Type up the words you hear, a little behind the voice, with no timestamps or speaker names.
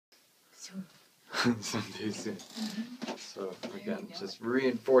soon. Someday soon. So again, just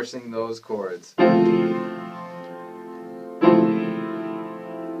reinforcing those chords.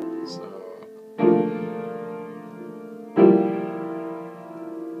 So.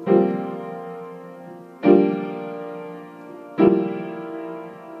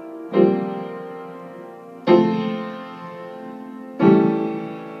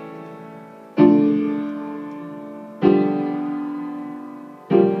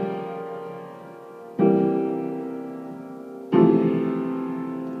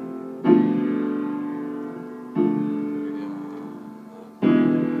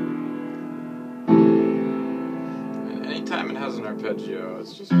 Anytime it has an arpeggio,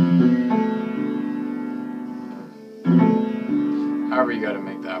 it's just however you gotta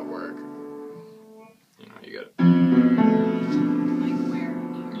make that work. You know, you gotta Like where?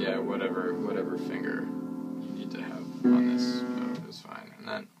 yeah, whatever finger you need to have on this note is fine. And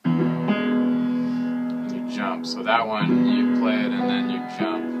then you jump. So that one you play it and then you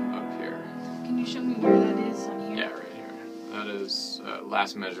jump up here. Can you show me where that is on here? Yeah, right here. That is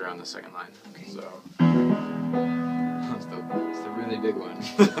last measure on the second line. Okay. So it's the really big one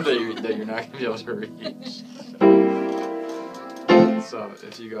that you're not gonna be able to reach. So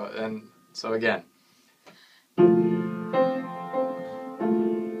if you go and so again.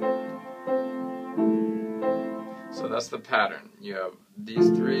 So that's the pattern. You have these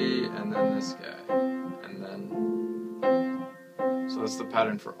three and then this guy. And then so that's the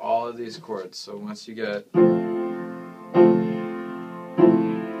pattern for all of these chords. So once you get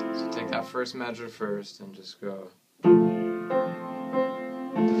so take that first measure first and just go well,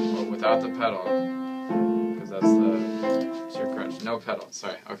 without the pedal. Because that's it's your crutch. No pedal.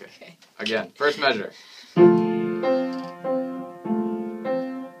 Sorry. Okay. Again, first measure.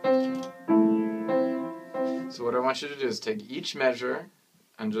 So what I want you to do is take each measure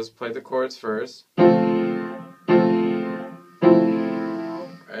and just play the chords first. Right,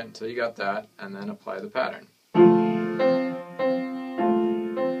 until you got that, and then apply the pattern.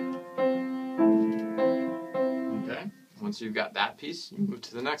 Okay? Once you've got that piece, you move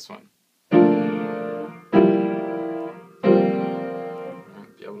to the next one. Right,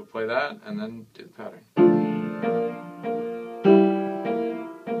 be able to play that, and then do the pattern.